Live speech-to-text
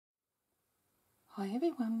Hi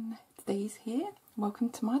everyone, it's Dee's here. Welcome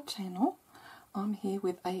to my channel. I'm here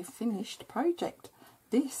with a finished project.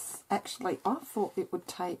 This actually, I thought it would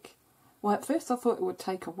take, well at first I thought it would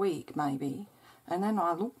take a week maybe, and then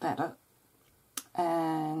I looked at it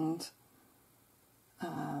and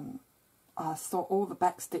I saw all the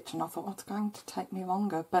back stitch and I thought, oh, it's going to take me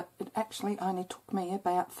longer, but it actually only took me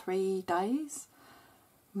about 3 days.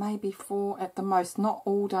 Maybe 4 at the most, not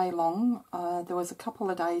all day long. There was a couple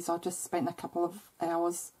of days I just spent a couple of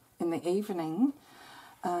hours in the evening.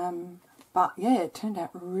 But yeah, it turned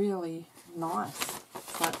out really nice.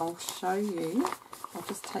 So I'll show you. I'll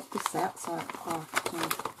just take this out so I can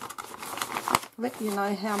let you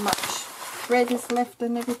know how much thread is left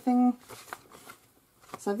and everything.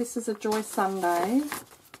 So this is a Joy Sunday,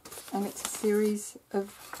 and it's a series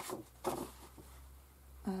of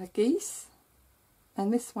geese.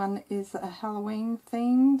 And this one is a Halloween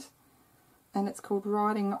themed, and it's called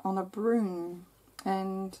Riding on a Broom.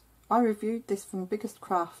 And I reviewed this from Biggest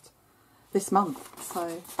Craft this month,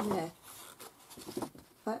 so yeah,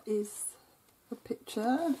 that is the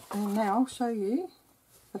picture. And now I'll show you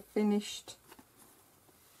the finished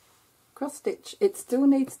cross stitch. It still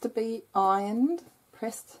needs to be ironed,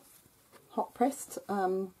 pressed, hot pressed.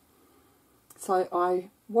 So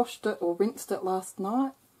I washed it or rinsed it last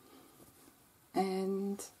night.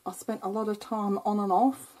 And I spent a lot of time on and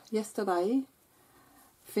off yesterday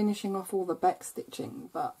finishing off all the back stitching,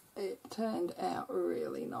 but it turned out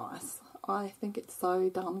really nice. I think it's so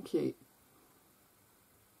darn cute.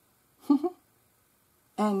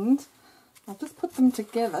 And I'll just put them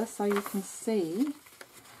together so you can see.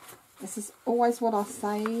 This is always what I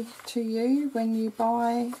say to you when you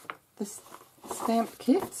buy the stamped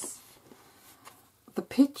kits. The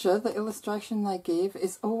picture, the illustration they give,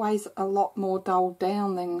 is always a lot more dulled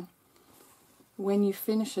down than when you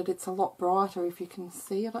finish it. It's a lot brighter, if you can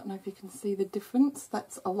see. I don't know if you can see the difference.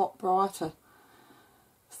 That's a lot brighter.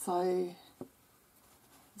 So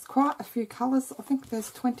there's quite a few colours. I think there's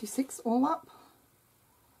 26 all up.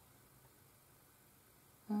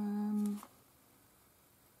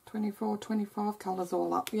 24, 25 colours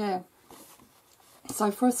all up, yeah.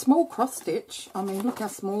 So for a small cross stitch, I mean, look how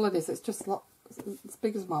small it is. It's just like as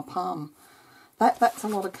big as my palm. That's a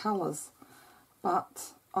lot of colours,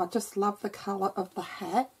 but I just love the colour of the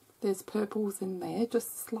hat. There's purples in there,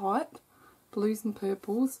 just slight blues and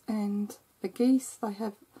purples, and the geese, they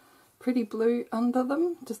have pretty blue under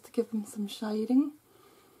them just to give them some shading.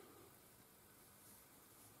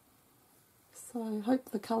 So I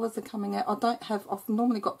hope the colours are coming out. I've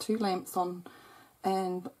normally got 2 lamps on,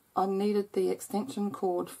 and I needed the extension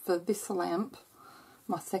cord for this lamp,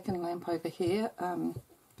 my second lamp over here,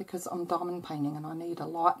 because I'm diamond painting and I need a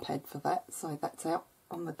light pad for that, so that's out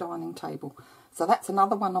on the dining table. So that's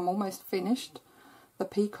another one I'm almost finished, the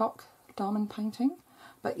peacock diamond painting.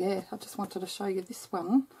 But yeah, I just wanted to show you this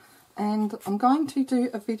one, and I'm going to do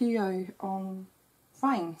a video on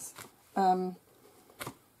frames. You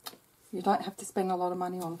don't have to spend a lot of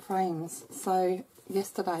money on frames. So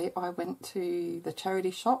yesterday I went to the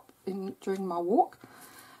charity shop during my walk,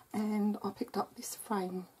 and I picked up this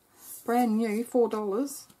frame, brand new,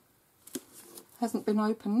 $4, hasn't been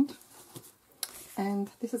opened,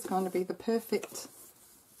 and this is going to be the perfect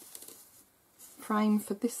frame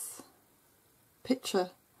for this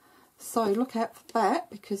picture. So look out for that,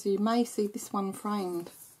 because you may see this one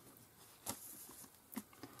framed.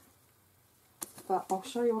 But I'll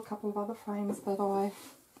show you a couple of other frames that I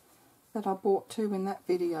bought too in that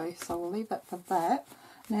video, so we'll leave that for that.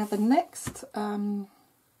 Now the next,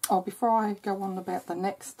 before I go on about the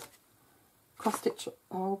next cross stitch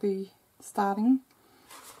I'll be starting,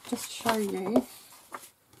 just show you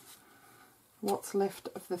what's left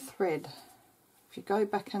of the thread. If you go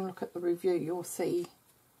back and look at the review, you'll see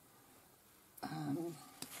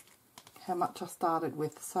how much I started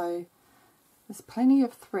with. So there's plenty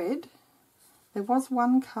of thread. There was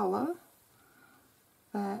one colour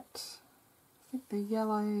that, I think the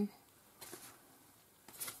yellow,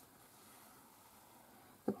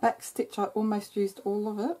 the back stitch, I almost used all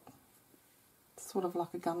of it. It's sort of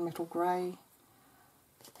like a gunmetal grey.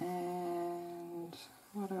 And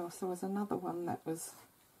what else? There was another one that was,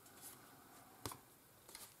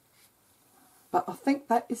 but I think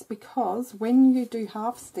that is because when you do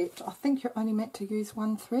half stitch, I think you're only meant to use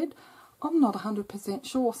one thread. I'm not 100%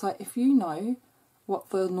 sure, so if you know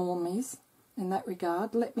what the norm is in that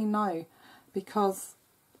regard, let me know, because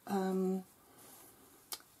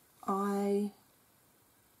I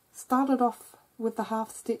started off with the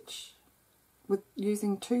half stitch with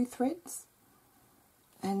using 2 threads,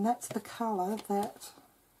 and that's the colour that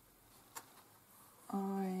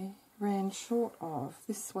I ran short of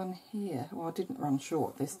this one here. Well, I didn't run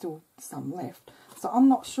short, there's still some left. So I'm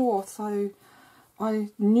not sure, so I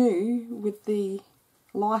knew with the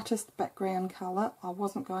lightest background colour I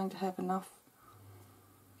wasn't going to have enough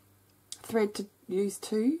thread to use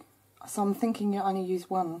two, so I'm thinking you only use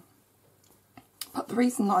one. But the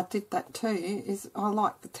reason I did that too is I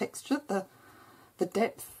like the texture, the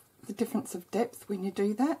depth, the difference of depth when you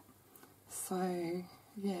do that. So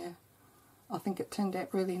yeah, I think it turned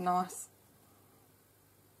out really nice.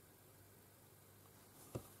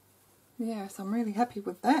 Yeah, so I'm really happy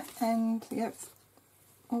with that. And yeah,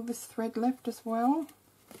 all this thread left as well.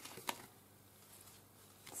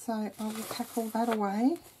 So I will pack all that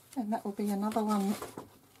away, and that will be another one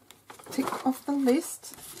ticked off the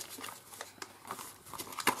list.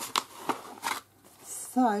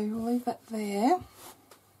 So we'll leave that there.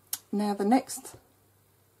 Now the next,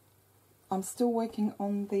 I'm still working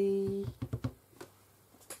on the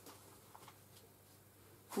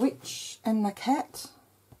witch and the cat.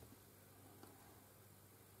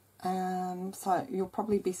 So you'll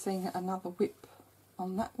probably be seeing another whip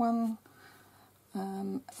on that one.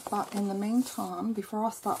 But in the meantime, before I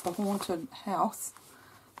start the haunted house,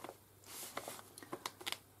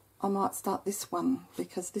 I might start this one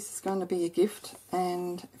because this is going to be a gift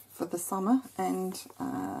and for the summer, and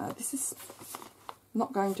this is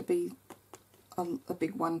not going to be a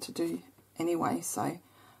big one to do anyway, so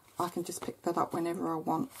I can just pick that up whenever I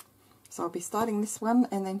want. So I'll be starting this one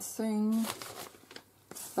and then soon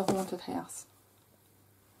the haunted house.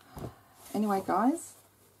 Anyway guys,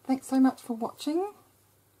 thanks so much for watching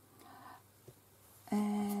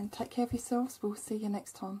and take care of yourselves. We'll see you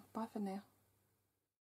next time. Bye for now.